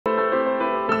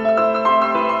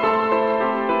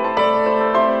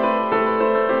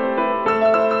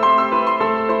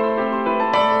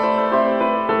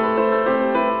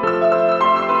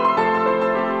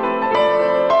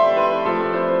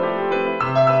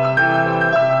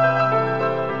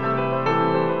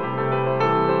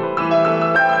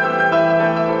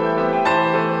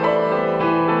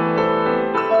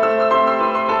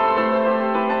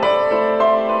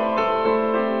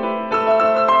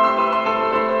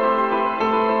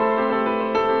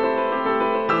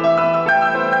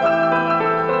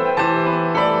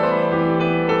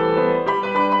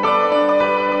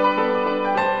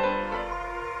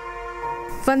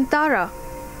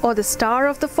or the star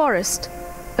of the forest,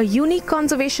 a unique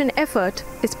conservation effort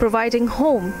is providing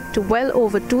home to well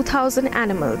over 2,000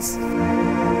 animals.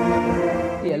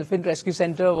 The Elephant Rescue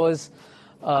Center was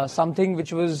something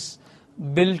which was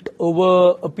built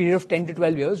over a period of 10 to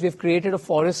 12 years. We have created a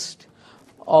forest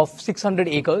of 600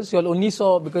 acres. You all only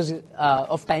saw, because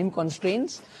of time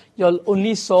constraints, you all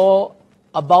only saw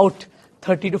about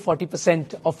 30 to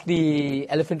 40% of the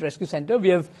Elephant Rescue Center. We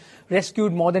have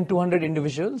rescued more than 200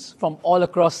 individuals from all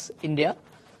across India.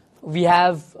 We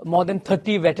have more than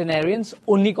 30 veterinarians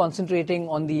only concentrating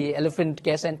on the Elephant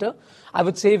Care Center. I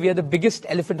would say we are the biggest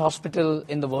elephant hospital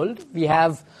in the world. We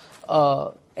have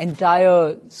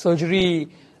entire surgery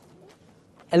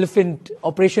elephant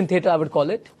operation theatre, I would call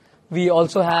it. We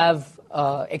also have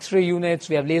X-ray units,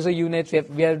 we have laser units,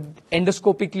 we are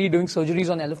endoscopically doing surgeries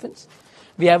on elephants.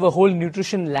 We have a whole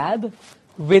nutrition lab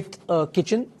with a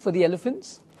kitchen for the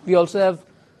elephants. We also have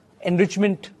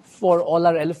enrichment for all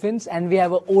our elephants, and we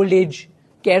have an old age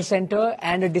care center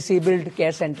and a disabled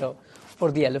care center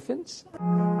for the elephants.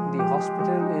 The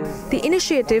hospital is... The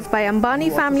initiative by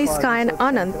Ambani family scion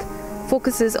Anant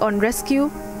focuses on rescue,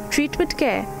 treatment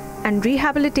care and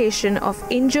rehabilitation of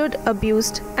injured,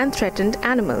 abused and threatened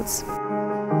animals.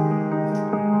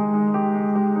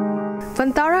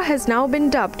 Vantara has now been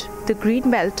dubbed the Green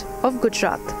Belt of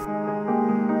Gujarat.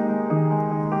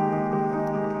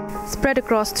 Spread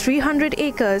across 300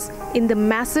 acres in the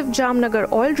massive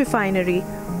Jamnagar oil refinery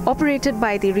operated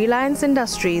by the Reliance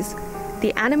Industries,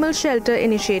 the Animal Shelter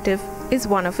Initiative is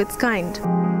one of its kind.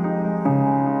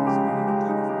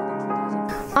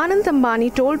 Anant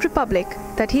Ambani told Republic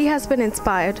that he has been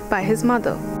inspired by his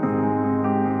mother.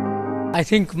 I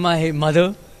think my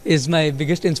mother is my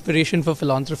biggest inspiration for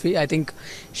philanthropy. I think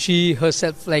she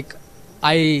herself, like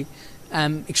I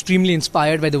am extremely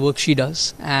inspired by the work she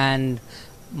does, and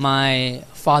my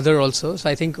father also. So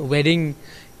I think wedding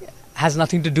has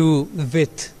nothing to do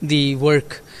with the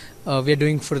work we are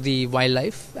doing for the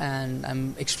wildlife, and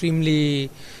I'm extremely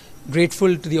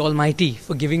grateful to the Almighty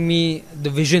for giving me the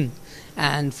vision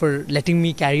and for letting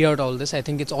me carry out all this. I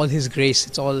think it's all His grace.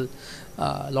 It's all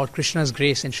Lord Krishna's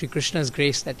grace and Sri Krishna's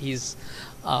grace that He's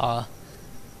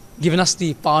given us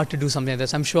the power to do something like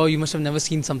this. I'm sure you must have never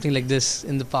seen something like this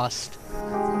in the past.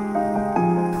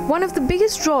 One of the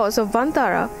biggest draws of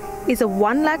Vantara is a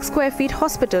 1 lakh square feet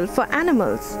hospital for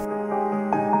animals.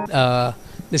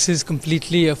 This is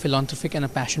completely a philanthropic and a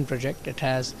passion project. It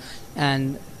has,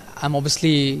 and I'm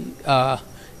obviously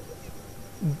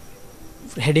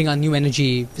heading our new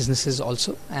energy businesses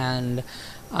also, and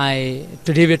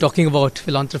today we're talking about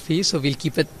philanthropy, so we'll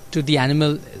keep it to the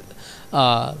animal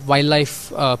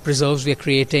wildlife preserves we are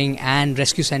creating, and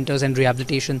rescue centers and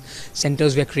rehabilitation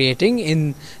centers we are creating.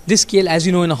 In this scale, as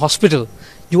you know, in a hospital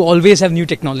you always have new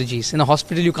technologies. In a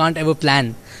hospital you can't ever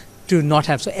plan to not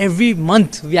have. So every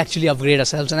month we actually upgrade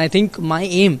ourselves, and I think my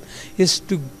aim is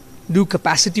to do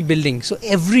capacity building. So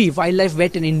every wildlife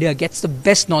vet in India gets the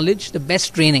best knowledge, the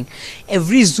best training.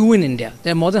 Every zoo in India,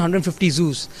 there are more than 150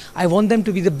 zoos. I want them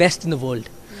to be the best in the world.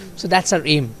 So that's our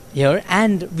aim here,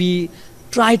 and we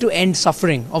try to end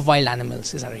suffering of wild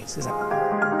animals is our aim.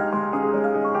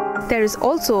 There is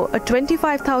also a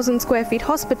 25,000 square feet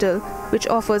hospital which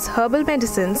offers herbal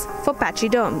medicines for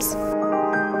pachyderms.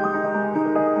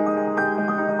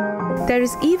 There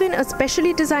is even a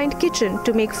specially designed kitchen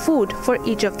to make food for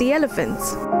each of the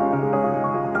elephants.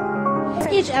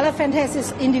 Each elephant has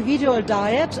his individual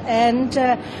diet, and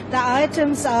the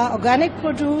items are organic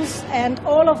produce, and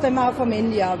all of them are from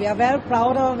India. We are very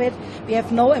proud of it. We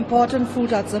have no imported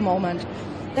food at the moment.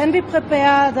 Then we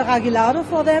prepare the ragilado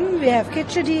for them. We have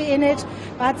khichdi in it,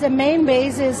 but the main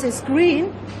basis is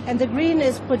green, and the green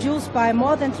is produced by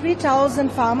more than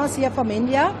 3,000 farmers here from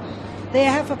India. They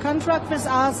have a contract with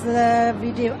us.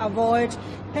 We avoid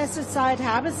pesticide,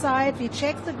 herbicide. We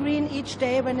check the green each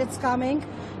day when it's coming.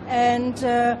 And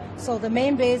so the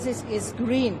main basis is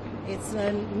green. It's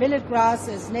millet grass,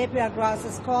 it's napier grass,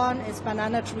 it's corn, it's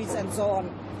banana trees, and so on.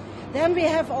 Then we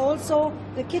have also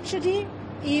the khichdi,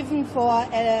 even for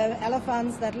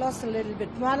elephants that lost a little bit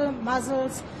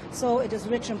muscles. So it is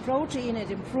rich in protein. It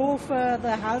improves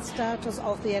the health status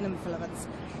of the elephants.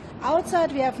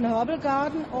 Outside we have an herbal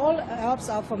garden. All herbs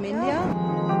are from India.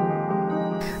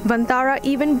 Vantara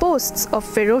even boasts of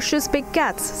ferocious big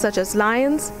cats such as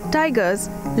lions, tigers,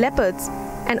 leopards,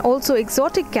 and also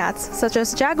exotic cats such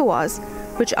as jaguars,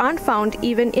 which aren't found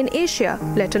even in Asia,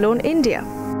 let alone India.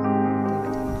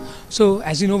 So,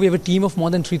 as you know, we have a team of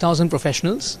more than 3,000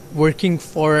 professionals working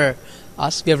for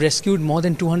us. We have rescued more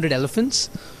than 200 elephants.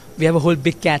 We have a whole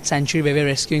big cat sanctuary where we are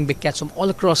rescuing big cats from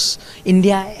all across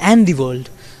India and the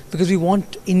world, because we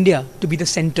want India to be the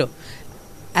center.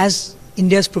 As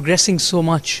India is progressing so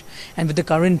much, and with the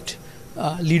current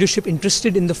leadership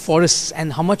interested in the forests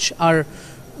and how much our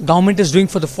government is doing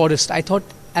for the forest, I thought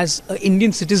as an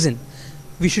Indian citizen,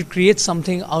 we should create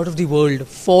something out of the world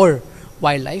for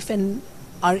wildlife, and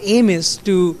our aim is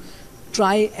to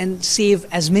try and save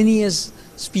as many as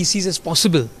species as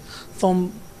possible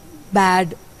from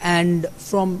bad and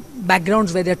from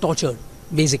backgrounds where they're tortured,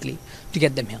 basically, to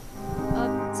get them here.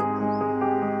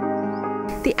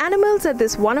 The animals at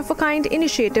this one-of-a-kind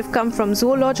initiative come from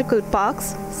zoological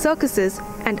parks, circuses,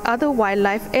 and other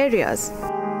wildlife areas.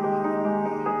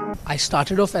 I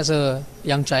started off as a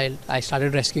young child. I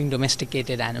started rescuing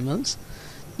domesticated animals.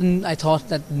 And I thought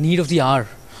that the need of the hour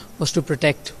was to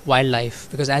protect wildlife,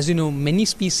 because as you know, many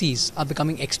species are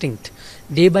becoming extinct.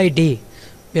 Day by day,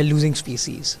 we are losing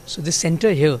species. So this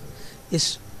center here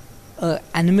is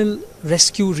animal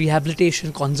rescue,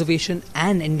 rehabilitation, conservation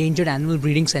and endangered animal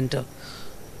breeding center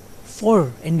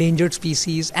for endangered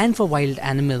species and for wild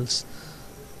animals.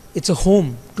 It's a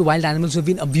home to wild animals who have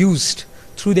been abused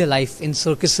through their life in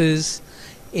circuses,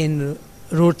 in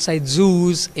roadside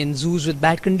zoos, in zoos with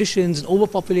bad conditions, in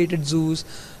overpopulated zoos,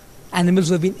 animals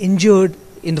who have been injured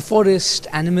in the forest,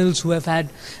 animals who have had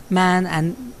man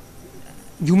and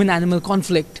human-animal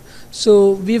conflict.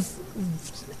 So we've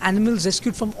animals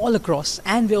rescued from all across,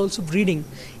 and we're also breeding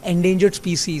endangered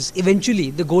species.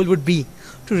 Eventually, the goal would be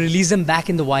to release them back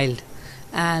in the wild.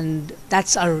 And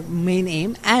that's our main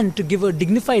aim, and to give a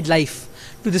dignified life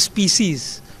to the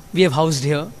species we have housed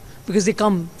here, because they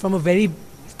come from a very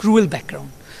cruel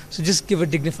background. So just give a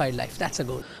dignified life. That's a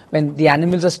goal. When the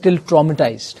animals are still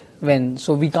traumatized,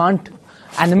 so we can't,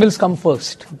 animals come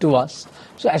first to us.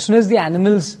 So as soon as the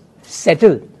animals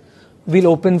settle, we'll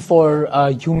open for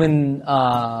human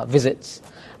visits.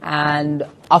 And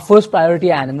our first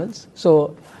priority are animals.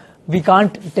 So we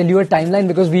can't tell you a timeline,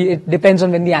 because it depends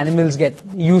on when the animals get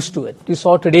used to it. You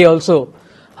saw today also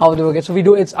how they were. So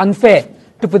it's unfair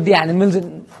to put the animals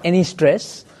in any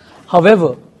stress.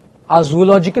 However, our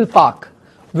zoological park,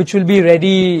 which will be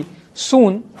ready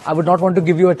soon, I would not want to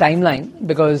give you a timeline,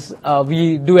 because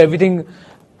we do everything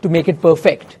to make it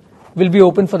perfect, will be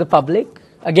open for the public.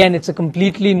 Again, it's a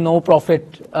completely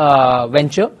no-profit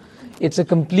venture. It's a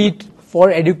complete for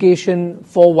education,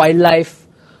 for wildlife,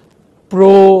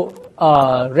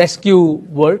 pro-rescue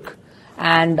work.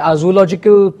 And our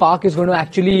zoological park is going to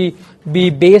actually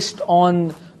be based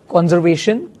on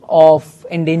conservation of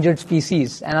endangered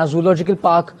species. And our zoological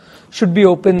park should be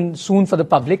open soon for the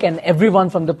public, and everyone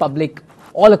from the public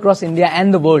all across India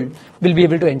and the world will be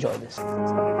able to enjoy this.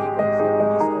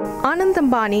 Anant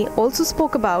Ambani also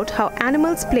spoke about how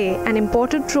animals play an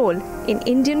important role in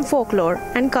Indian folklore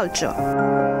and culture.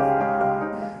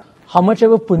 How much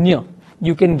ever punya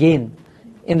you can gain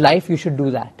in life, you should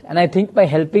do that. And I think by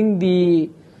helping the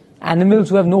animals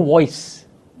who have no voice,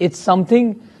 it's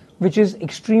something which is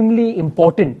extremely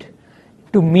important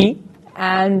to me.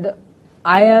 And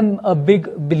I am a big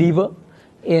believer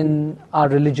in our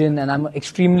religion, and I'm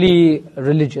extremely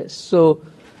religious. So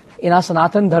in our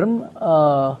Sanatan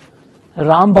Dharma,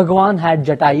 Ram Bhagwan had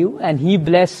Jatayu, and he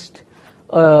blessed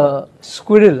a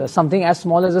squirrel, something as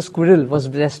small as a squirrel was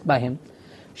blessed by him.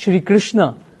 Shri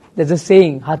Krishna, there's a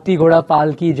saying, Hati Ghoda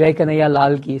Pal Ki, Jai Kanhaiya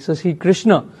Lal Ki. So Shri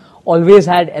Krishna always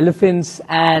had elephants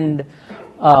and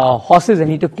horses, and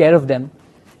he took care of them.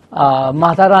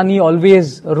 Mata Rani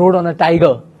always rode on a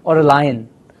tiger or a lion.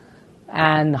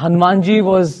 And Hanumanji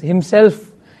was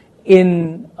himself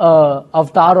in an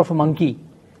avatar of a monkey.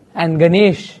 And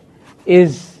Ganesh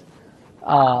is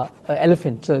an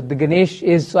elephant. So the Ganesh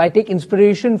is, so I take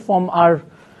inspiration from our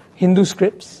Hindu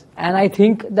scripts. And I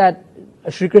think that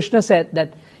Shri Krishna said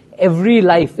that every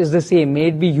life is the same, may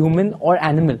it be human or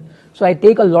animal. So I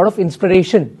take a lot of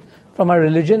inspiration from our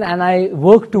religion, and I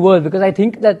work towards, because I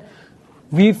think that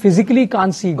we physically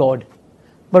can't see God,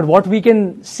 but what we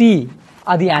can see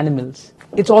are the animals.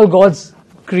 It's all God's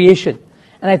creation.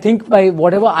 And I think by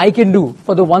whatever I can do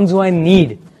for the ones who I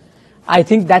need, I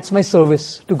think that's my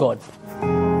service to God.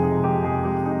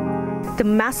 The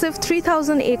massive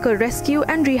 3,000-acre rescue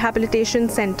and rehabilitation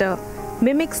center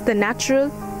mimics the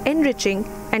natural, enriching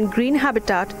and green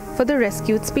habitat for the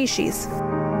rescued species.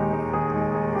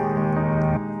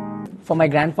 For my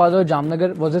grandfather,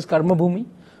 Jamnagar was his karma bhumi.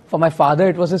 For my father,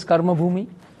 it was his karma bhumi.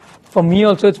 For me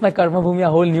also, it's my karma bhumi. A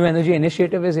whole new energy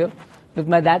initiative is here. With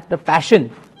my dad, the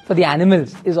passion for the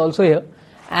animals is also here.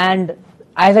 And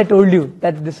as I told you,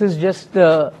 that this is just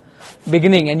the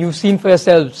beginning, and you've seen for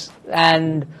yourselves.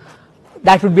 And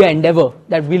that would be our endeavor,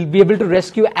 that we'll be able to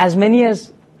rescue as many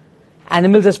as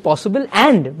animals as possible,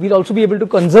 and we'll also be able to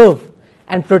conserve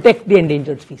and protect the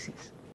endangered species.